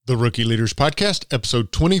The Rookie Leaders Podcast,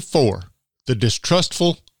 episode 24, The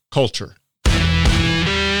Distrustful Culture.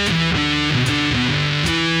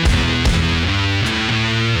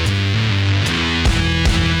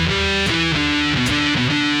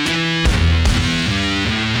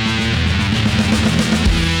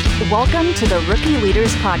 Welcome to the Rookie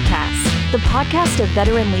Leaders Podcast, the podcast of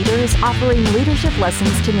veteran leaders offering leadership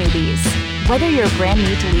lessons to newbies. Whether you're brand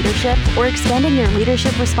new to leadership or expanding your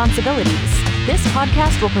leadership responsibilities, this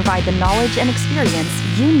podcast will provide the knowledge and experience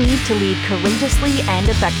you need to lead courageously and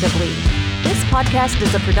effectively. This podcast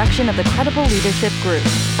is a production of the Credible Leadership Group,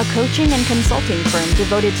 a coaching and consulting firm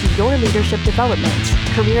devoted to your leadership development,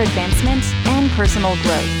 career advancement, and personal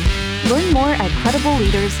growth. Learn more at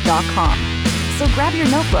credibleleaders.com. So grab your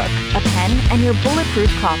notebook, a pen, and your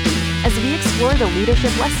bulletproof coffee as we explore the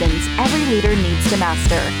leadership lessons every leader needs to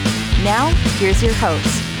master. Now, here's your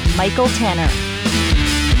host, Michael Tanner.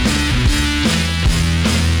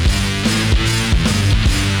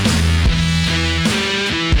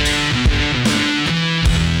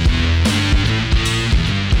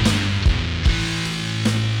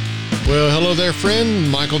 Well, hello there, friend.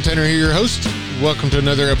 Michael Tanner here, your host. Welcome to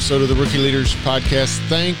another episode of the Rookie Leaders Podcast.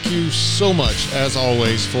 Thank you so much, as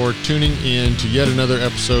always, for tuning in to yet another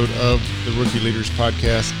episode of the Rookie Leaders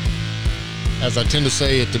Podcast. As I tend to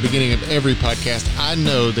say at the beginning of every podcast, I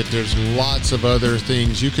know that there's lots of other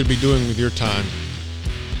things you could be doing with your time,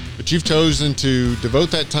 but you've chosen to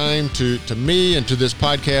devote that time to me and to this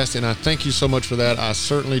podcast, and I thank you so much for that. I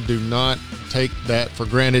certainly do not take that for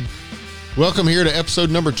granted. Welcome here to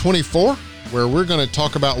episode number 24, where we're going to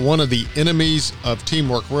talk about one of the enemies of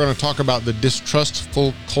teamwork. We're going to talk about the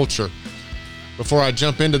distrustful culture. Before I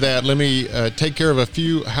jump into that, let me take care of a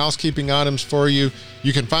few housekeeping items for you.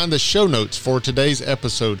 You can find the show notes for today's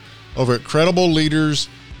episode over at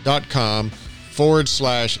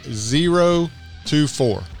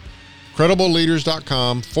credibleleaders.com/024.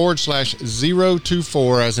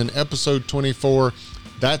 credibleleaders.com/024, as in episode 24.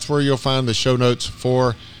 That's where you'll find the show notes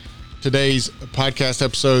for today's podcast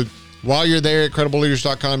episode. While you're there at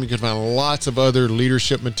credibleleaders.com, you can find lots of other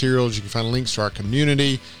leadership materials. You can find links to our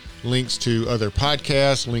community, links to other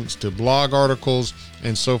podcasts, links to blog articles,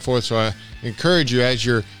 and so forth. So I encourage you, as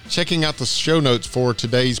you're checking out the show notes for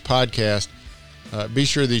today's podcast, be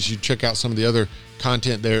sure that you check out some of the other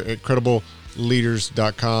content there at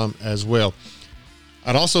credibleleaders.com as well.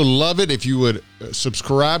 I'd also love it if you would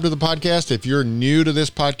subscribe to the podcast. If you're new to this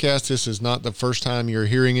podcast, this is not the first time you're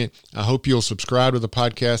hearing it. I hope you'll subscribe to the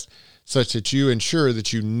podcast such that you ensure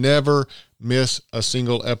that you never miss a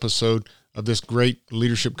single episode of this great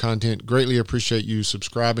leadership content. Greatly appreciate you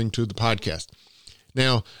subscribing to the podcast.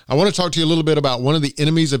 Now, I want to talk to you a little bit about one of the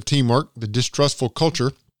enemies of teamwork, the distrustful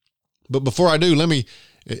culture. But before I do,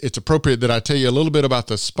 it's appropriate that I tell you a little bit about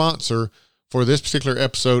the sponsor for this particular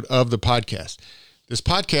episode of the podcast. This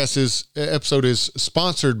podcast episode is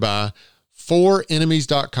sponsored by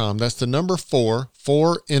 4enemies.com. That's the number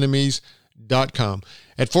 4enemies.com.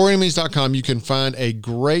 At 4enemies.com, you can find a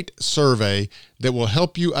great survey that will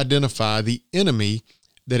help you identify the enemy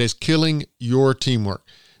that is killing your teamwork.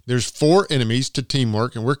 There's 4 enemies to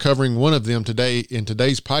teamwork, and we're covering one of them today in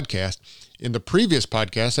today's podcast. In the previous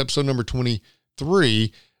podcast, episode number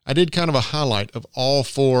 23, I did kind of a highlight of all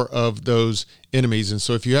 4 of those enemies. And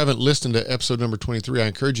so if you haven't listened to episode number 23, I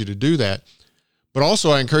encourage you to do that. But also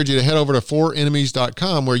I encourage you to head over to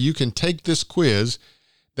 4enemies.com, where you can take this quiz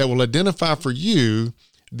that will identify for you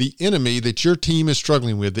the enemy that your team is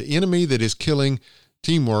struggling with, the enemy that is killing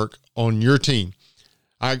teamwork on your team.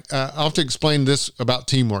 I often explain this about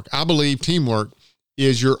teamwork. I believe teamwork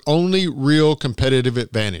is your only real competitive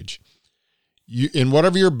advantage. In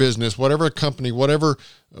whatever your business, whatever company, whatever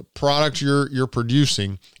product you're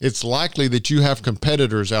producing, it's likely that you have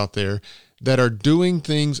competitors out there that are doing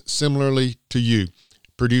things similarly to you,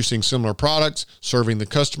 producing similar products, serving the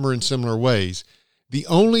customer in similar ways. The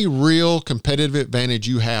only real competitive advantage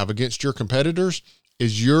you have against your competitors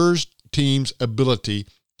is your team's ability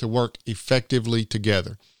to work effectively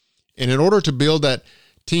together. And in order to build that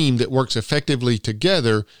team that works effectively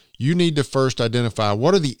together, you need to first identify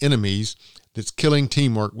what are the enemies that's killing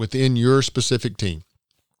teamwork within your specific team.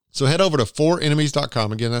 So head over to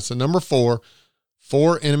 4enemies.com. Again, that's the number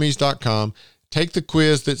 4enemies.com. Take the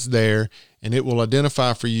quiz that's there, and it will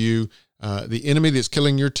identify for you the enemy that's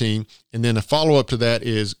killing your team. And then a follow-up to that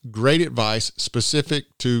is great advice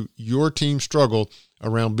specific to your team struggle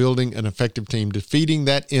around building an effective team, defeating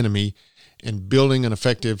that enemy and building an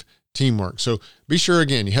effective teamwork. So be sure,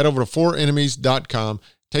 again, you head over to 4enemies.com,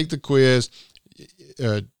 take the quiz,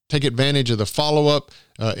 take advantage of the follow-up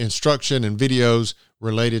instruction and videos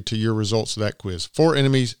related to your results of that quiz.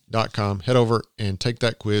 4enemies.com. Head over and take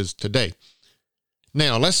that quiz today.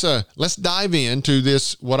 Now, let's dive into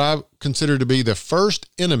this, what I consider to be the first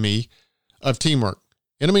enemy of teamwork.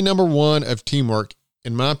 Enemy number one of teamwork,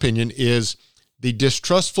 in my opinion, is the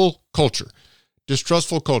distrustful culture.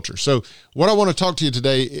 Distrustful culture. So what I want to talk to you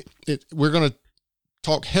today, we're going to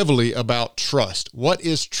talk heavily about trust. What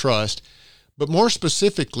is trust? But more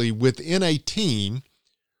specifically, within a team,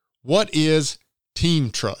 what is team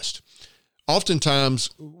trust? Oftentimes,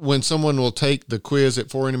 when someone will take the quiz at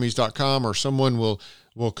 4enemies.com, or someone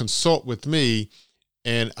will consult with me,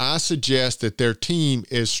 and I suggest that their team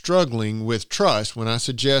is struggling with trust, when I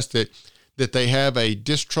suggest that they have a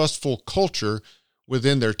distrustful culture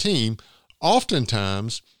within their team,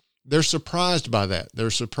 oftentimes they're surprised by that. They're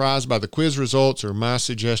surprised by the quiz results or my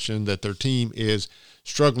suggestion that their team is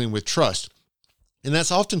struggling with trust. And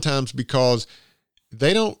that's oftentimes because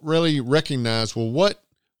they don't really recognize, well,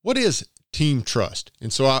 what is team trust?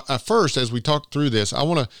 And so I first, as we talk through this, I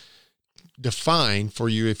want to define for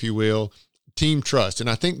you, if you will, team trust. And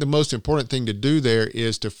I think the most important thing to do there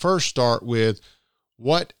is to first start with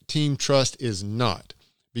what team trust is not,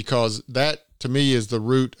 because that to me is the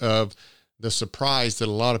root of the surprise that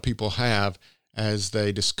a lot of people have as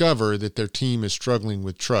they discover that their team is struggling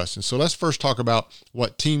with trust. And so let's first talk about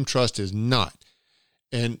what team trust is not.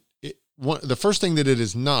 And the first thing that it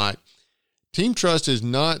is not, team trust is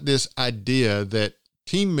not this idea that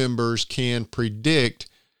team members can predict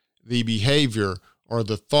the behavior or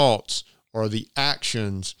the thoughts or the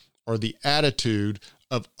actions or the attitude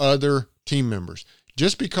of other team members.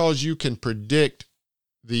 Just because you can predict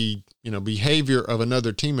the behavior of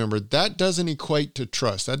another team member, that doesn't equate to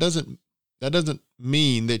trust. That doesn't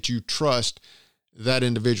mean that you trust that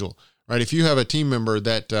individual, right? If you have a team member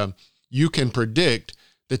that you can predict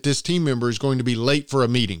that this team member is going to be late for a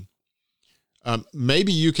meeting,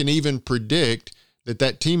 maybe you can even predict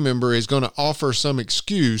that team member is going to offer some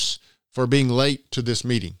excuse for being late to this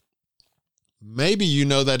meeting. Maybe you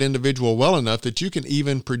know that individual well enough that you can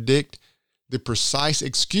even predict the precise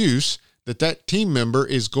excuse that team member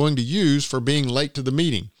is going to use for being late to the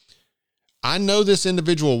meeting. I know this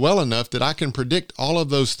individual well enough that I can predict all of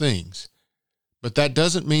those things, but that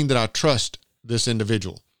doesn't mean that I trust this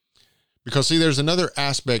individual. Because see, there's another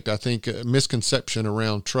aspect, I think, a misconception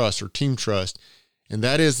around trust or team trust, and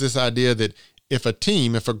that is this idea that if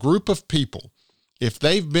a group of people, if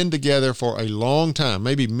they've been together for a long time,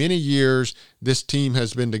 maybe many years, this team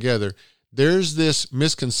has been together, there's this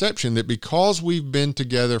misconception that because we've been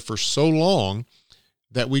together for so long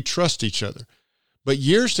that we trust each other. But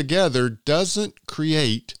years together doesn't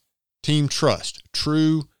create team trust,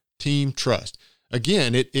 true team trust.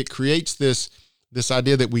 Again, it creates this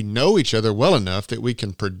idea that we know each other well enough that we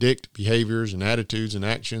can predict behaviors and attitudes and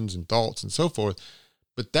actions and thoughts and so forth.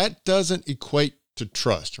 But that doesn't equate to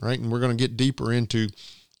trust, right? And we're going to get deeper into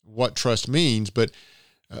what trust means. But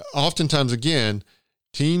oftentimes, again,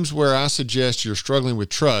 teams where I suggest you're struggling with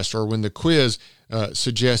trust, or when the quiz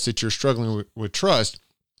suggests that you're struggling with trust,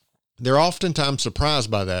 they're oftentimes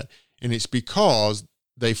surprised by that. And it's because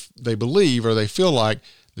they believe, or they feel like,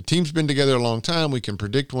 the team's been together a long time, we can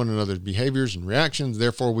predict one another's behaviors and reactions,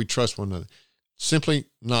 therefore we trust one another. Simply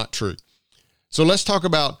not true. So let's talk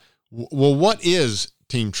about, well, what is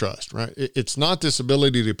team trust, right? It's not this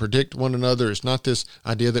ability to predict one another. It's not this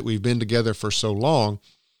idea that we've been together for so long.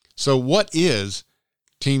 So what is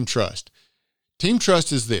team trust? Team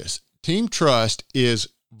trust is this. Team trust is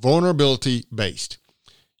vulnerability-based.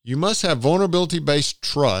 You must have vulnerability-based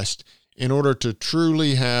trust in order to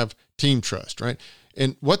truly have team trust, right?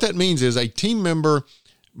 And what that means is a team member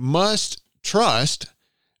must trust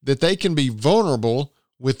that they can be vulnerable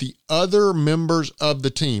with the other members of the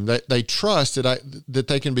team. They trust that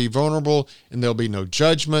they can be vulnerable, and there'll be no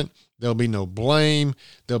judgment, there'll be no blame,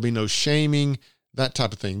 there'll be no shaming, that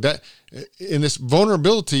type of thing. And this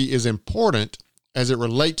vulnerability is important as it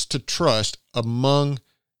relates to trust among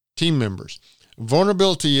team members.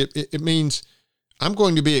 Vulnerability, it means I'm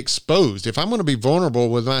going to be exposed. If I'm going to be vulnerable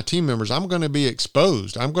with my team members, I'm going to be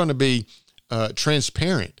exposed. I'm going to be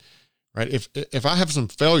transparent, right? If I have some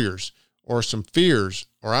failures or some fears,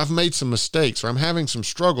 or I've made some mistakes, or I'm having some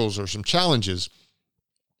struggles or some challenges,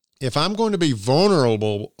 if I'm going to be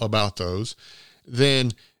vulnerable about those,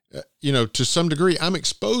 then, to some degree, I'm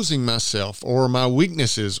exposing myself or my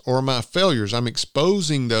weaknesses or my failures. I'm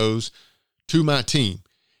exposing those to my team.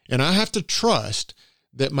 And I have to trust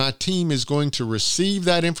that my team is going to receive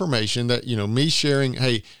that information, that, me sharing,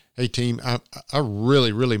 hey team, I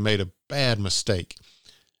really, really made a bad mistake.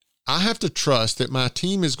 I have to trust that my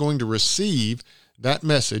team is going to receive that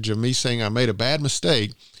message of me saying I made a bad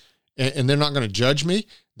mistake, and they're not going to judge me.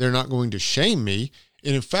 They're not going to shame me.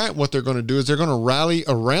 And in fact, what they're going to do is they're going to rally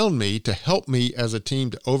around me to help me as a team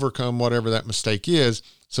to overcome whatever that mistake is,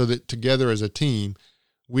 so that together as a team,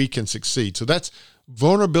 we can succeed. So that's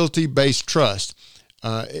vulnerability-based trust.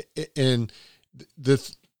 And the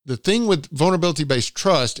thing with vulnerability-based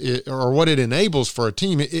trust, or what it enables for a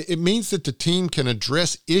team, it means that the team can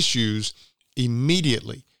address issues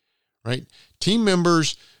immediately, right? Team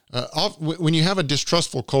members, when you have a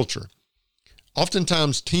distrustful culture,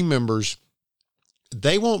 oftentimes team members,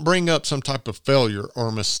 they won't bring up some type of failure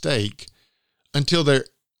or mistake until they're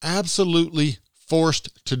absolutely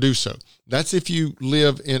forced to do so. That's if you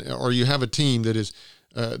live in, or you have a team that is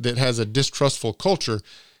that has a distrustful culture.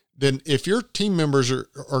 Then if your team members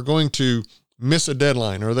are going to miss a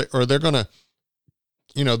deadline, or they're going to,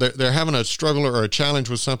 they're having a struggle or a challenge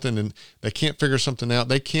with something and they can't figure something out,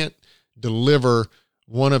 they can't deliver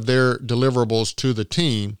one of their deliverables to the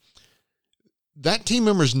team, that team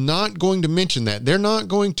member is not going to mention that. They're not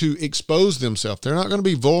going to expose themselves. They're not going to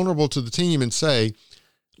be vulnerable to the team and say,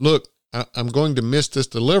 look, I'm going to miss this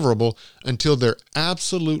deliverable, until they're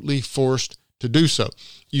absolutely forced to do so.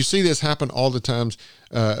 You see this happen all the times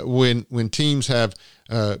when teams have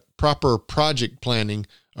proper project planning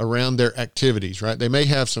around their activities, right? They may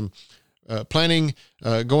have some planning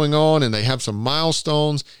going on, and they have some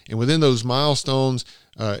milestones, and within those milestones,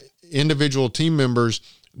 individual team members,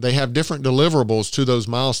 they have different deliverables to those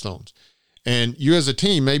milestones. And you as a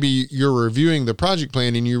team, maybe you're reviewing the project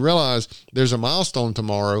plan and you realize there's a milestone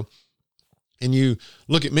tomorrow, and you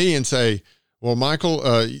look at me and say, well,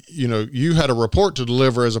 Michael, you had a report to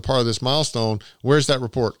deliver as a part of this milestone. Where's that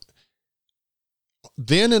report?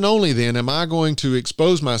 Then and only then am I going to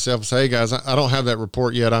expose myself and say, hey guys, I don't have that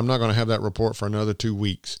report yet. I'm not going to have that report for another 2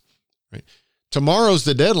 weeks. Right? Tomorrow's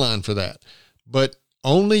the deadline for that. But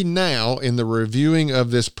only now, in the reviewing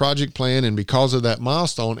of this project plan and because of that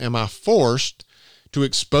milestone, am I forced to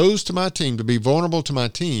expose to my team, to be vulnerable to my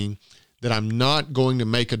team, that I'm not going to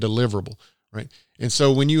make a deliverable, right? And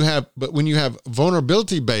so when you have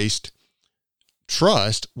vulnerability-based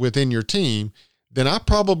trust within your team, then I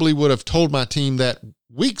probably would have told my team that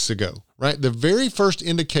weeks ago, right? The very first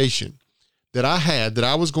indication that I had that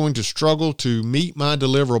I was going to struggle to meet my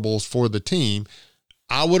deliverables for the team,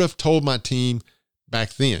 I would have told my team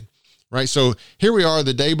back then, right? So here we are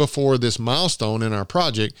the day before this milestone in our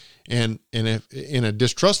project, and in a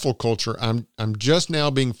distrustful culture, I'm just now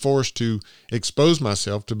being forced to expose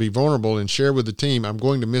myself, to be vulnerable and share with the team I'm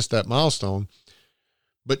going to miss that milestone.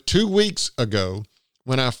 But 2 weeks ago,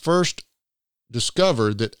 when I first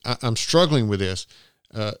discovered that I'm struggling with this,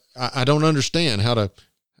 I don't understand how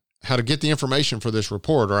to get the information for this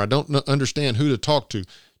report, or I don't understand who to talk to.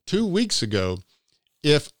 2 weeks ago,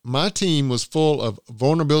 if my team was full of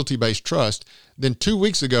vulnerability-based trust, then 2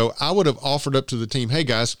 weeks ago, I would have offered up to the team, hey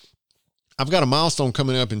guys, I've got a milestone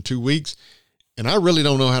coming up in 2 weeks, and I really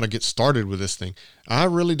don't know how to get started with this thing. I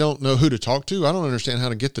really don't know who to talk to. I don't understand how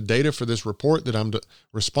to get the data for this report that I'm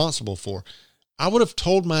responsible for. I would have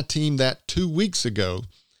told my team that 2 weeks ago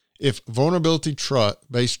if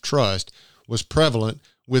vulnerability-based trust was prevalent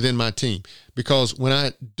within my team. Because when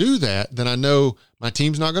I do that, then I know my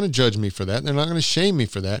team's not going to judge me for that. They're not going to shame me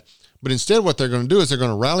for that. But instead, what they're going to do is they're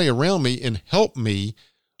going to rally around me and help me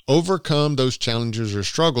overcome those challenges or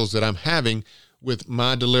struggles that I'm having with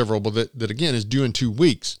my deliverable that again is due in 2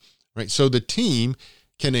 weeks, right? So the team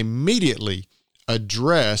can immediately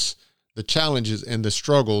address the challenges and the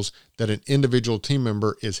struggles that an individual team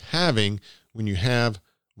member is having when you have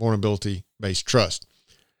vulnerability-based trust.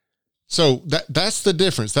 So that's the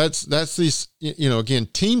difference. That's this, again,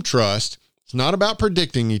 team trust. It's not about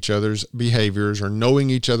predicting each other's behaviors or knowing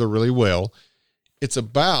each other really well. It's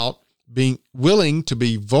about being willing to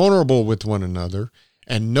be vulnerable with one another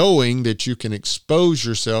and knowing that you can expose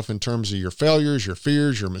yourself in terms of your failures, your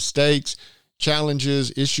fears, your mistakes,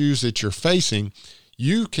 challenges, issues that you're facing.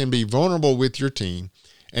 You can be vulnerable with your team,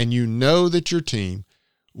 and you know that your team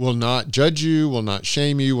will not judge you, will not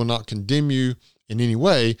shame you, will not condemn you in any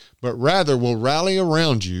way, but rather will rally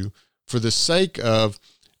around you for the sake of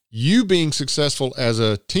you being successful as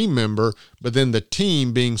a team member, but then the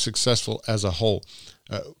team being successful as a whole.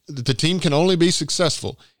 The team can only be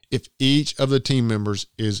successful if each of the team members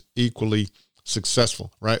is equally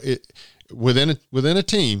successful, right? Within a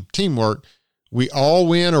teamwork, we all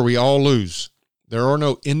win or we all lose. There are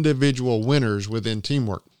no individual winners within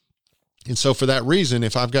teamwork. And so for that reason,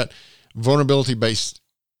 if I've got vulnerability-based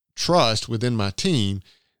trust within my team,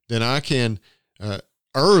 then I can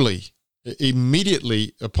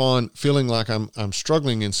immediately upon feeling like I'm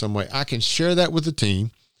struggling in some way, I can share that with the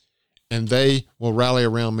team, and they will rally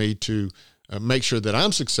around me to make sure that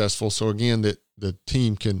I'm successful. So again, that the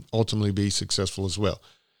team can ultimately be successful as well.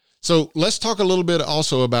 So let's talk a little bit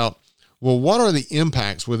also about, well, what are the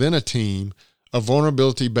impacts within a team of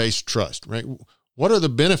vulnerability-based trust, right? What are the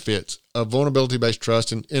benefits of vulnerability-based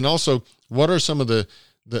trust? And also, what are some of the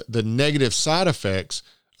negative side effects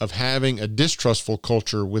of having a distrustful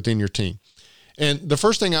culture within your team? And the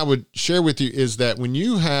first thing I would share with you is that when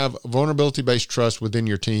you have vulnerability-based trust within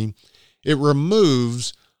your team, it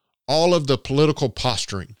removes all of the political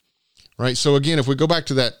posturing, right? So again, if we go back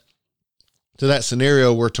to that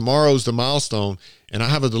scenario where tomorrow's the milestone and I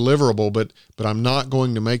have a deliverable, but I'm not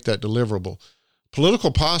going to make that deliverable.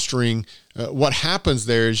 Political posturing, what happens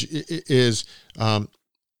there is I'm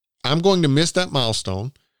going to miss that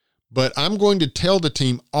milestone, but I'm going to tell the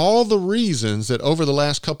team all the reasons that over the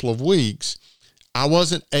last couple of weeks, I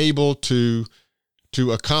wasn't able to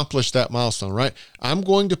accomplish that milestone, right? I'm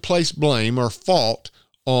going to place blame or fault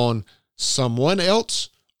on someone else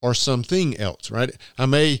or something else, right? I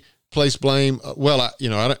may place blame. Well, I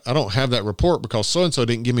don't have that report because so-and-so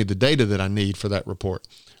didn't give me the data that I need for that report.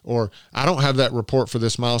 Or I don't have that report for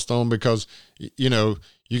this milestone because, you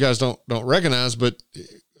guys don't recognize, but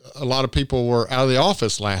a lot of people were out of the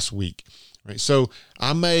office last week, right? So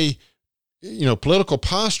I may, political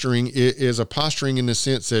posturing is a posturing in the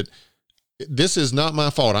sense that this is not my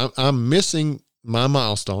fault. I'm missing my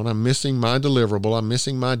milestone. I'm missing my deliverable. I'm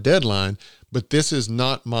missing my deadline, but this is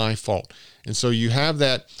not my fault. And so you have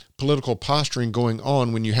that political posturing going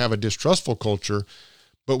on when you have a distrustful culture.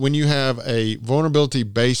 But when you have a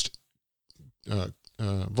vulnerability-based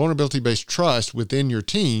trust within your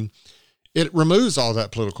team, it removes all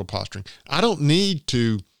that political posturing. I don't need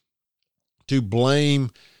to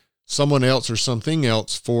blame someone else or something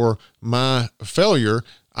else for my failure.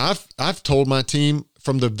 I've told my team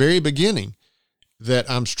from the very beginning that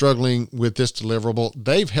I'm struggling with this deliverable.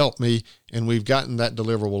 They've helped me, and we've gotten that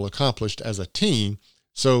deliverable accomplished as a team.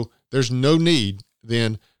 So there's no need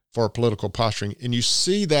then for political posturing. And you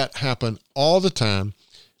see that happen all the time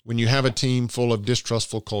when you have a team full of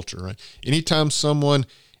distrustful culture, right? Anytime someone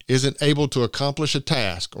isn't able to accomplish a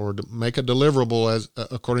task or to make a deliverable as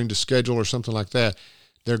according to schedule or something like that,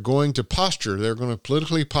 they're going to posture. They're going to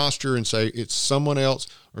politically posture and say, it's someone else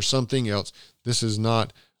or something else. This is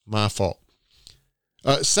not my fault.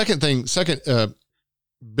 Second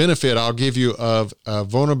benefit I'll give you of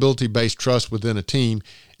vulnerability-based trust within a team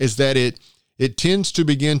is that it tends to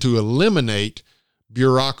begin to eliminate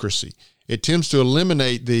bureaucracy. It tends to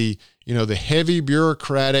eliminate the heavy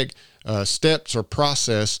bureaucratic steps or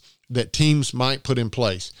process that teams might put in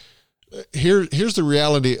place. Here's the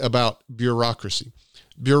reality about bureaucracy.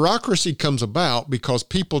 Bureaucracy comes about because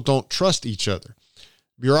people don't trust each other.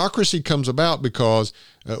 Bureaucracy comes about because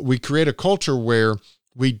we create a culture where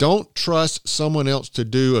we don't trust someone else to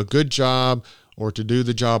do a good job or to do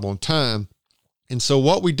the job on time. And so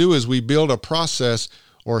what we do is we build a process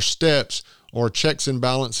or steps or checks and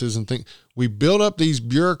balances and things. We build up these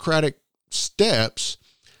bureaucratic steps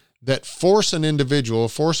that force an individual,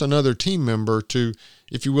 force another team member to,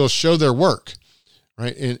 if you will, show their work,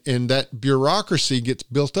 right? And that bureaucracy gets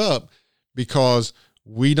built up because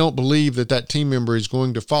we don't believe that team member is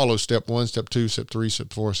going to follow step 1, step 2, step 3,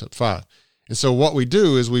 step 4, step 5. And so what we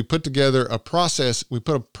do is we put together a process, we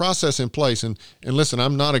put a process in place. And listen,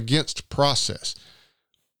 I'm not against process.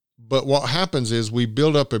 But what happens is we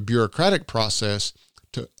build up a bureaucratic process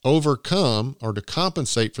to overcome or to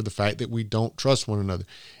compensate for the fact that we don't trust one another.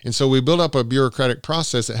 And so we build up a bureaucratic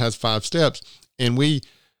process that has 5 steps, and we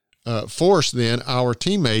force then our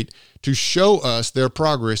teammate to show us their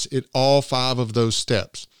progress at all 5 of those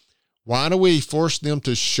steps. Why do we force them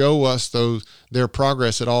to show us their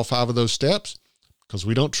progress at all 5 of those steps? Because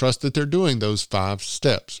we don't trust that they're doing those 5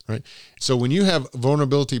 steps, right? So when you have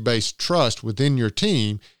vulnerability-based trust within your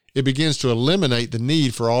team, it begins to eliminate the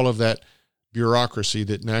need for all of that bureaucracy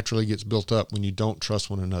that naturally gets built up when you don't trust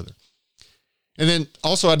one another. And then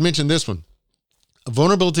also I'd mention this one.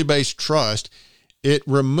 Vulnerability-based trust, it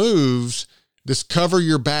removes this cover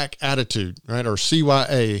your back attitude, right? Or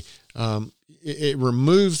CYA. It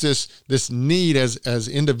removes this need as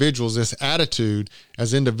individuals, this attitude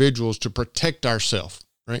as individuals to protect ourselves,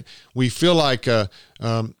 right? We feel like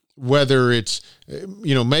whether it's,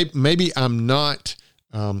 maybe I'm not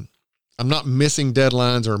missing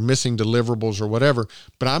deadlines or missing deliverables or whatever,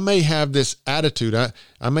 but I may have this attitude.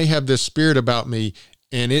 I may have this spirit about me,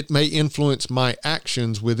 and it may influence my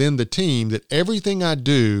actions within the team, that everything I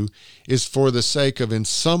do is for the sake of in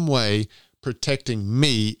some way protecting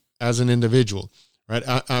me as an individual, right?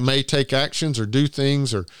 I may take actions or do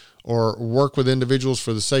things or work with individuals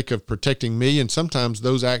for the sake of protecting me. And sometimes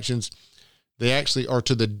those actions, They actually are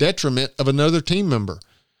to the detriment of another team member.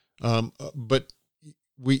 But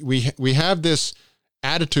we have this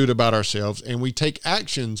attitude about ourselves, and we take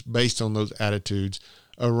actions based on those attitudes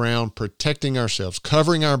around protecting ourselves,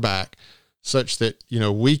 covering our back, such that,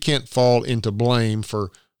 we can't fall into blame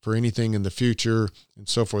for anything in the future and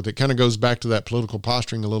so forth. It kind of goes back to that political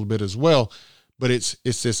posturing a little bit as well, but it's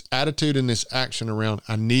this attitude and this action around,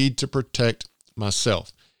 I need to protect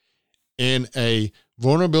myself. In a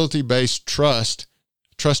vulnerability-based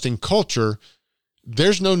trusting culture,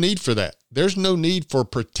 there's no need for that. There's no need for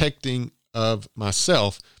protecting of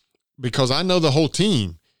myself, because I know the whole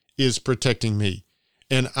team is protecting me,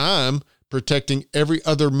 and I'm protecting every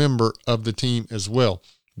other member of the team as well.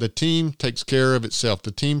 The team takes care of itself.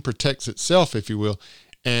 The team protects itself, if you will.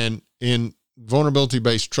 And in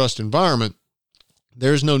vulnerability-based trust environment,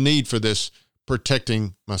 there's no need for this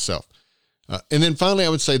protecting myself. And then finally, I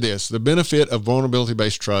would say this: the benefit of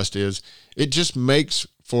vulnerability-based trust is it just makes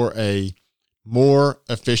for a more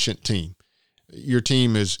efficient team. Your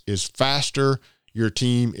team is faster. Your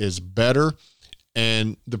team is better.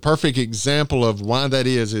 And the perfect example of why that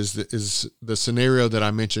is the scenario that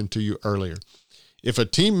I mentioned to you earlier. If a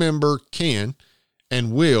team member can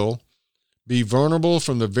and will be vulnerable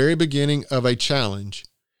from the very beginning of a challenge,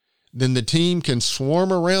 then the team can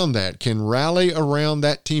swarm around that, can rally around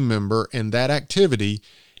that team member and that activity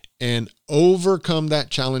and overcome that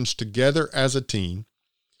challenge together as a team.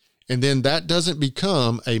 And then that doesn't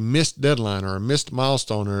become a missed deadline or a missed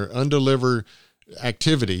milestone or undelivered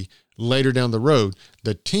activity later down the road.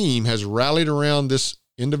 The team has rallied around this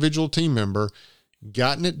individual team member,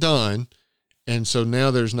 gotten it done, and so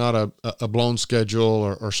now there's not a blown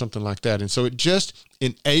schedule or something like that. And so it just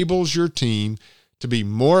enables your team to be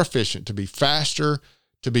more efficient, to be faster,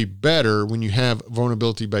 to be better when you have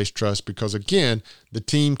vulnerability-based trust, because, again, the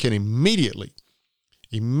team can immediately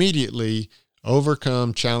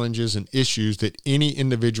overcome challenges and issues that any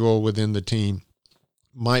individual within the team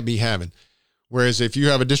might be having. Whereas if you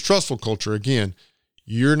have a distrustful culture, again,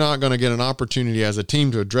 you're not going to get an opportunity as a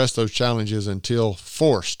team to address those challenges until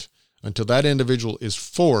that individual is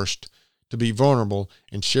forced to be vulnerable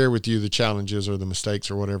and share with you the challenges or the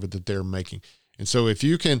mistakes or whatever that they're making. And so if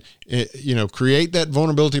you can, create that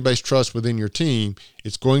vulnerability-based trust within your team,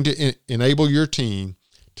 it's going to enable your team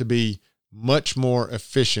to be much more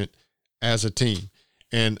efficient as a team.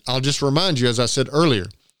 And I'll just remind you, as I said earlier,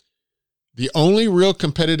 the only real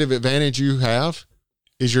competitive advantage you have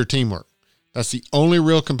is your teamwork. That's the only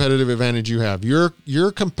real competitive advantage you have.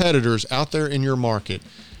 Your competitors out there in your market,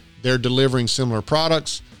 they're delivering similar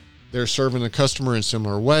products, they're serving the customer in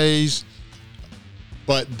similar ways,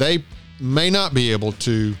 but they may not be able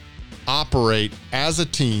to operate as a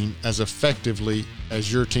team as effectively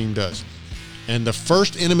as your team does. And the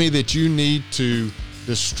first enemy that you need to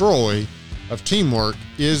destroy of teamwork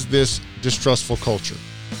is this distrustful culture.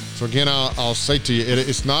 So again, I'll say to you,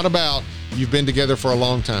 it's not about you've been together for a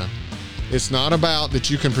long time. It's not about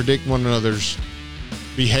that you can predict one another's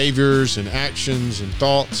behaviors and actions and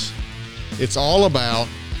thoughts. It's all about,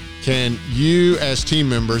 can you as team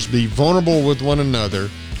members be vulnerable with one another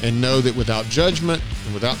and know that without judgment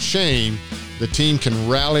and without shame, the team can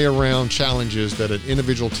rally around challenges that an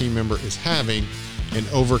individual team member is having and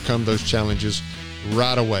overcome those challenges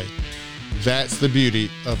right away. That's the beauty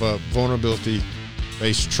of a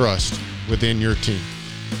vulnerability-based trust within your team.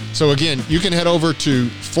 So again, you can head over to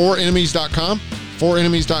forenemies.com,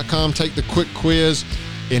 forenemies.com, take the quick quiz,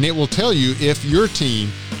 and it will tell you if your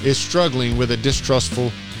team is struggling with a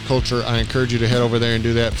distrustful culture. I encourage you to head over there and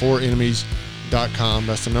do that, forenemies.com,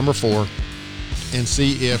 that's the number 4, and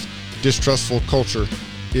see if distrustful culture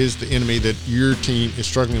is the enemy that your team is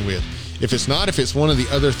struggling with. If it's not, if it's one of the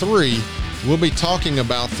other 3, we'll be talking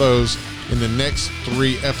about those in the next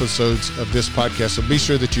 3 episodes of this podcast. So be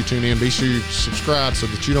sure that you tune in. Be sure you subscribe so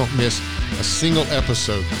that you don't miss a single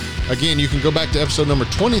episode. Again, you can go back to episode number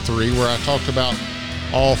 23, where I talked about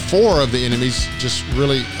all 4 of the enemies, just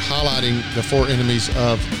really highlighting the 4 enemies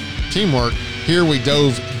of teamwork. Here we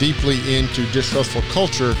dove deeply into distrustful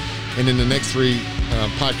culture, and in the next 3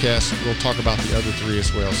 podcasts, we'll talk about the other 3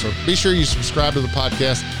 as well. So be sure you subscribe to the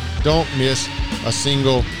podcast. Don't miss a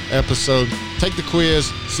single episode. Take the quiz,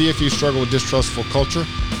 see if you struggle with distrustful culture.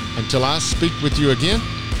 Until I speak with you again,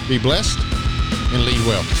 be blessed and lead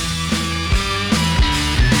well.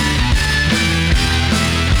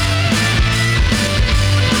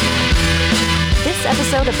 This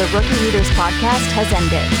episode of the Rookie Leaders Podcast has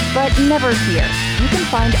ended, but never fear. You can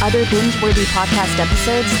find other binge-worthy podcast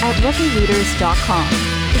episodes at rookieleaders.com.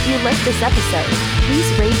 If you liked this episode, please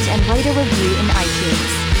rate and write a review in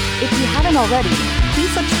iTunes. If you haven't already,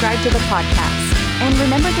 please subscribe to the podcast. And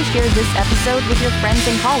remember to share this episode with your friends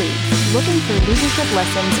and colleagues looking for leadership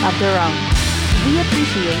lessons of their own. We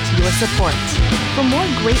appreciate your support. For more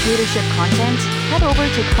great leadership content, head over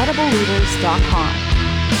to credibleleaders.com.